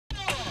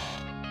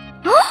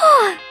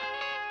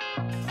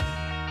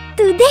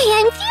Today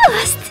I'm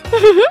fused!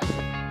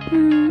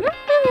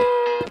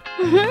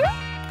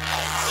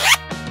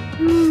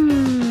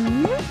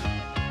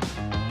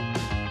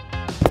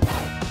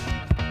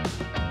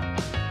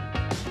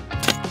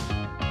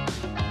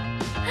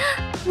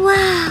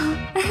 Wow!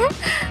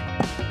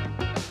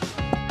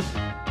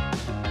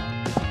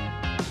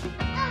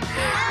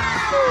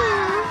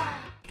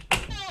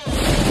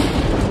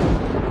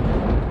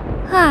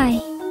 Hi.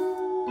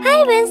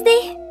 Hi,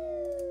 Wednesday.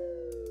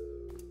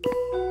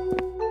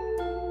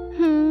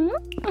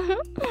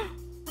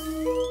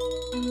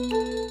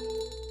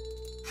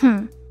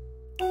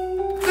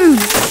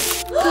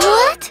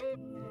 What?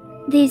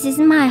 This is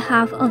my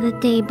half of the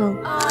table.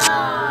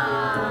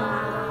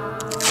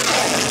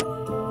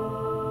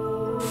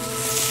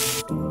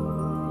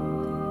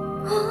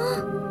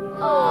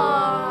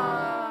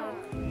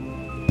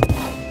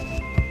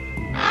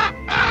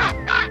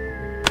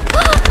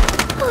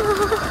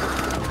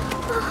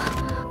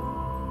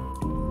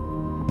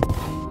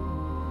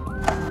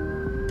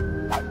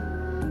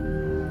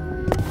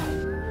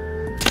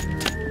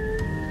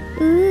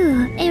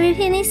 Ooh,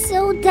 everything is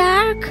so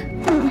dark.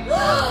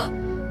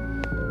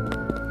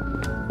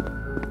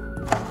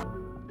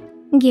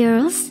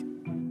 Girls?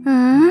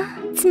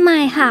 It's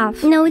my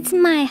half. No, it's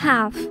my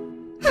half.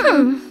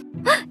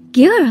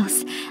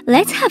 Girls,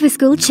 let's have a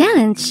school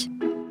challenge.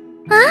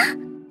 Huh?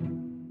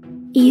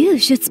 You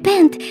should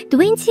spend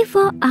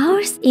 24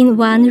 hours in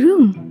one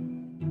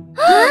room.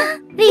 Huh?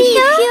 With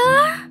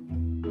her?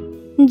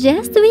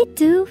 Just with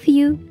two of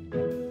you.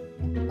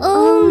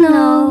 Oh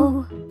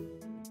no.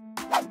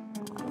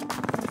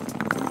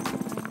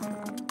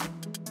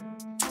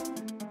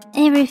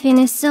 Everything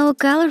is so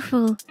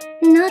colorful.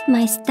 Not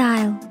my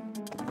style.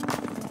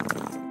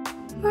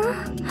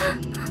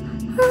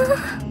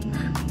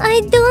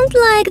 I don't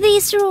like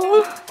this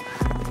room.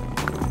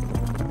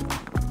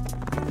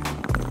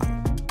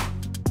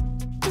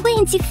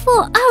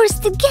 24 hours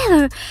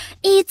together.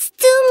 It's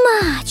too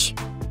much.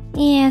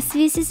 Yes,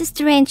 this is a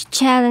strange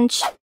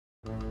challenge.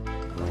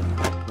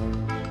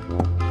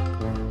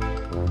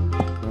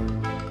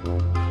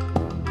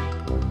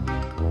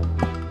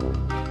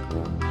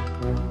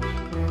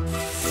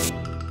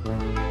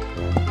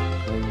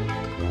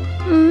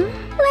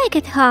 Like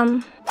at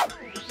home.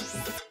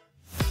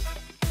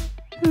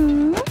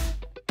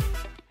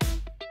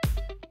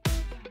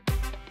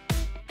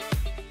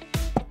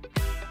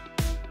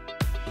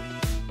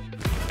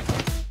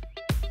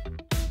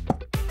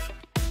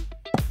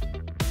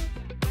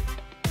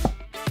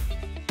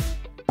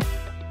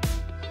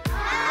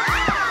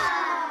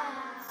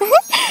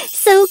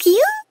 So cute.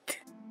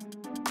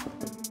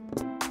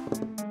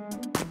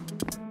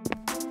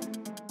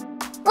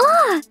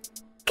 Oh,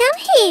 come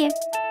here.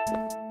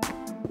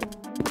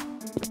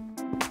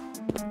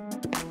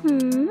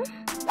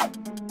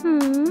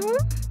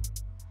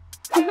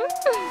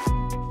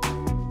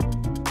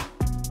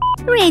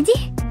 Ready?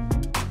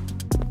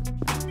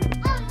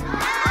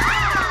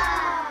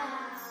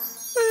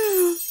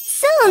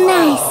 So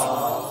nice.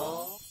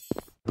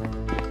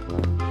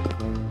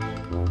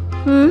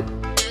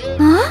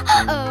 Huh?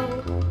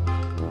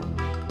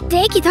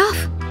 Take it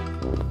off.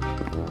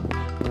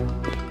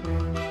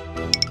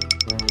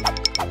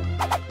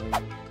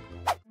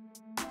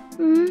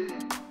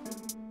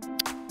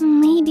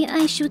 Maybe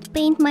I should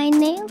paint my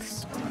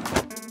nails.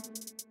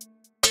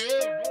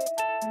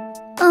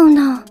 Oh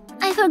no,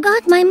 I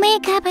forgot my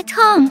makeup at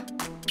home.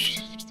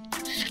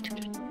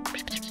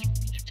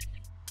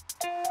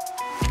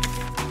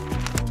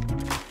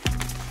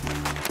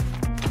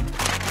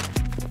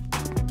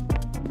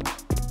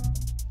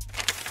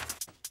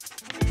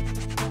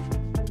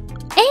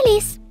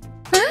 Alice!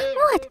 Huh?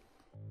 What?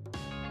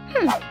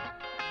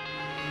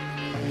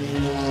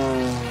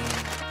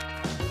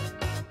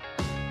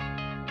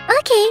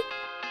 Okay.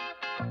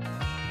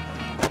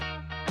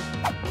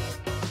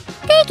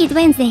 Take it,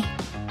 Wednesday.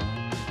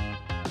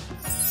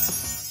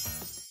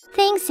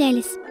 Thanks,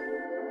 Alice.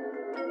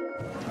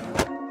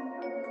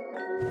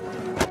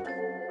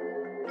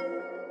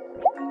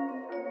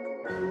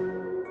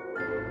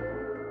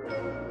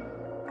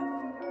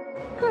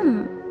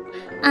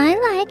 I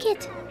like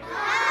it.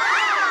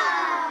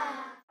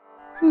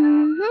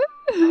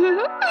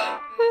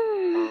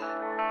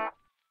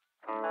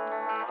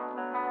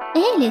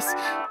 Alice,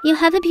 you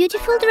have a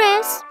beautiful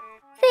dress.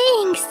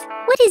 Thanks.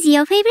 What is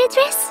your favorite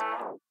dress?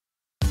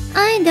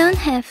 I don't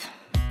have.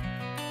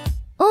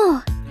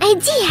 Oh,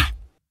 idea!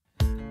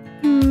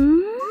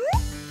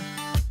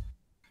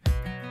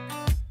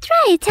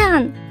 Try it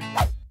on.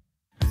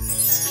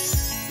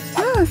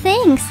 Oh,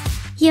 thanks.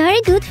 You're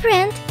a good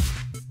friend.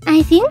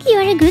 I think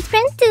you're a good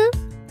friend too.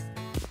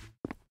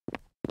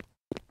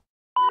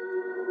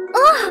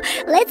 Oh,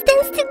 let's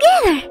dance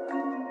together.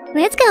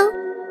 Let's go.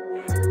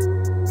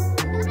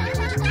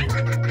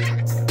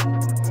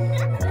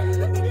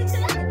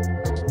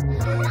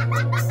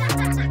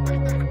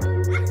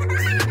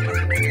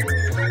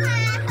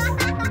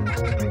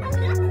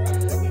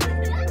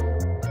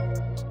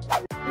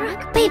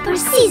 Rock, paper,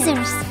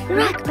 scissors.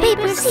 Rock,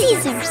 paper,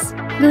 scissors.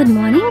 Good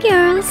morning,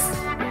 girls.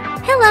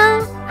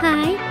 Hello.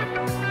 Hi.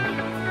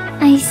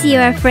 guess you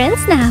are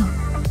friends now.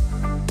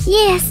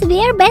 Yes, we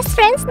are best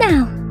friends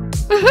now.